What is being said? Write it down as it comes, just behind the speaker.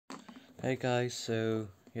Hey guys, so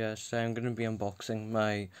yeah, today I'm going to be unboxing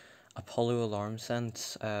my Apollo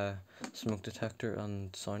alarmsense smoke detector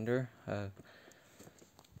and sounder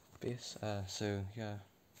base. So yeah,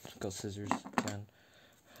 just got scissors again.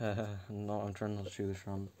 I'm trying not to chew this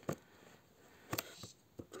from.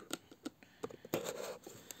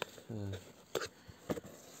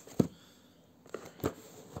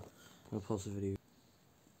 I'll pause the video.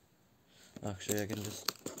 Actually, I can just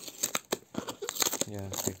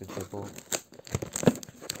take the tape off.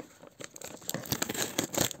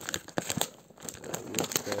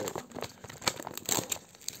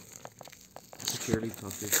 Securely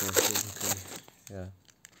pop your okay. Yeah.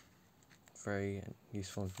 Very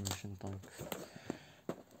useful information, thanks.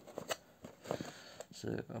 So,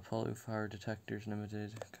 Apollo Fire Detectors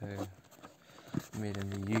Limited, okay, made in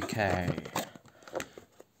the UK.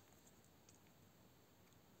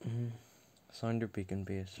 Sounder beacon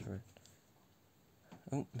base for it.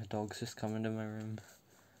 Oh, my dog's just come into my room.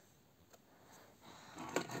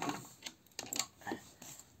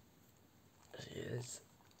 She is.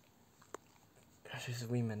 She's a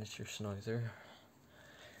wee miniature schnauzer.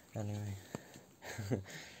 Anyway.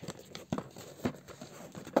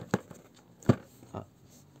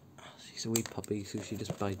 She's a wee puppy, so she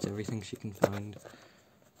just bites everything she can find.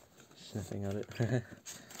 Sniffing at it.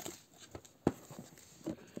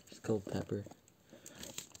 She's called Pepper.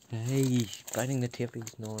 Hey, biting the tape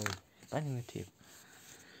is no. Biting the tape.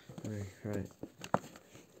 Right.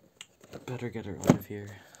 Better get her out of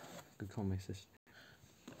here. Could call my sister.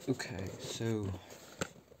 Okay, so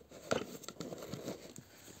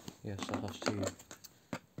yes, I'll have to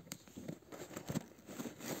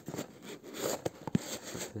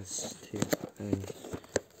put this tape and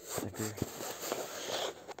sticker.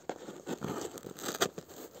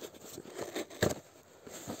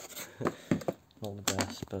 Not the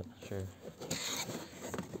best, but sure.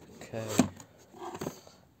 Okay,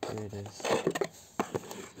 here it is.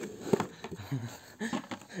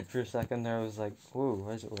 For a second there I was like, whoa,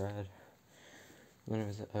 why is it red? And then it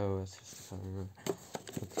was like, oh, it's just the cover.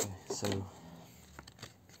 Okay, so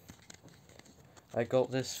I got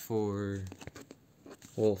this for,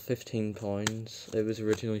 well, £15. It was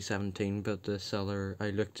originally 17, but the seller, I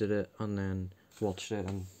looked at it and then watched it,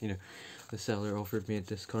 and you know, the seller offered me a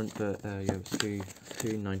discount, but yeah, it was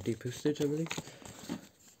 $2.90 postage, I believe.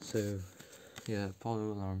 So yeah,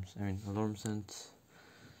 Apollo alarmsense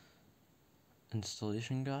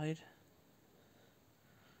installation guide.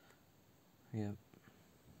 Yep.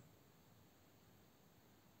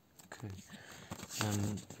 Okay.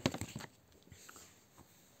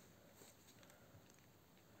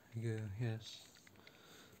 Here you go. Yes.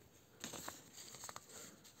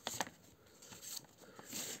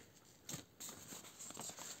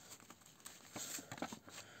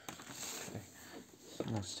 Okay. So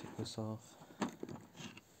let's take this off.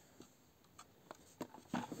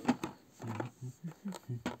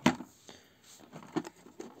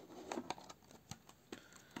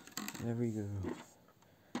 There we go.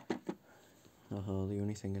 The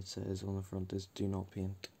only thing it says on the front is do not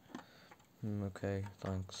paint. Okay,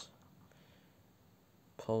 thanks.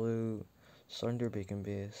 Apollo sounder beacon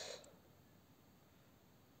base.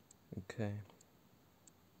 Okay.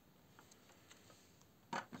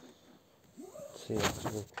 Let's see,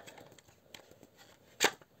 actually.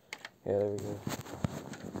 Yeah, there we go.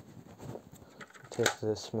 Take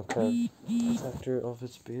the smoke detector off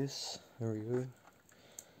its base. There we go.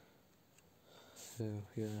 So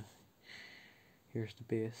yeah, here's the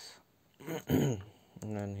base, and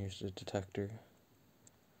then here's the detector.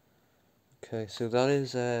 Okay, so that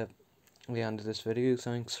is the end of this video.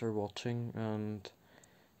 Thanks for watching, and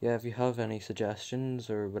yeah, if you have any suggestions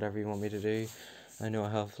or whatever you want me to do, I know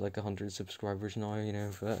I have like 100 subscribers now, you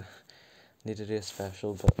know, but need to do a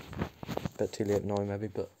special, but a bit too late now maybe,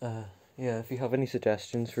 but yeah, if you have any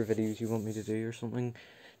suggestions for videos you want me to do or something,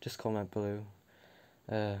 just comment below.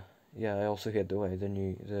 Yeah, I also hate the way the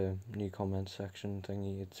new comment section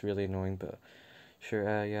thingy, it's really annoying, but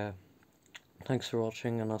sure, yeah, thanks for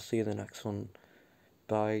watching, and I'll see you in the next one.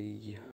 Bye.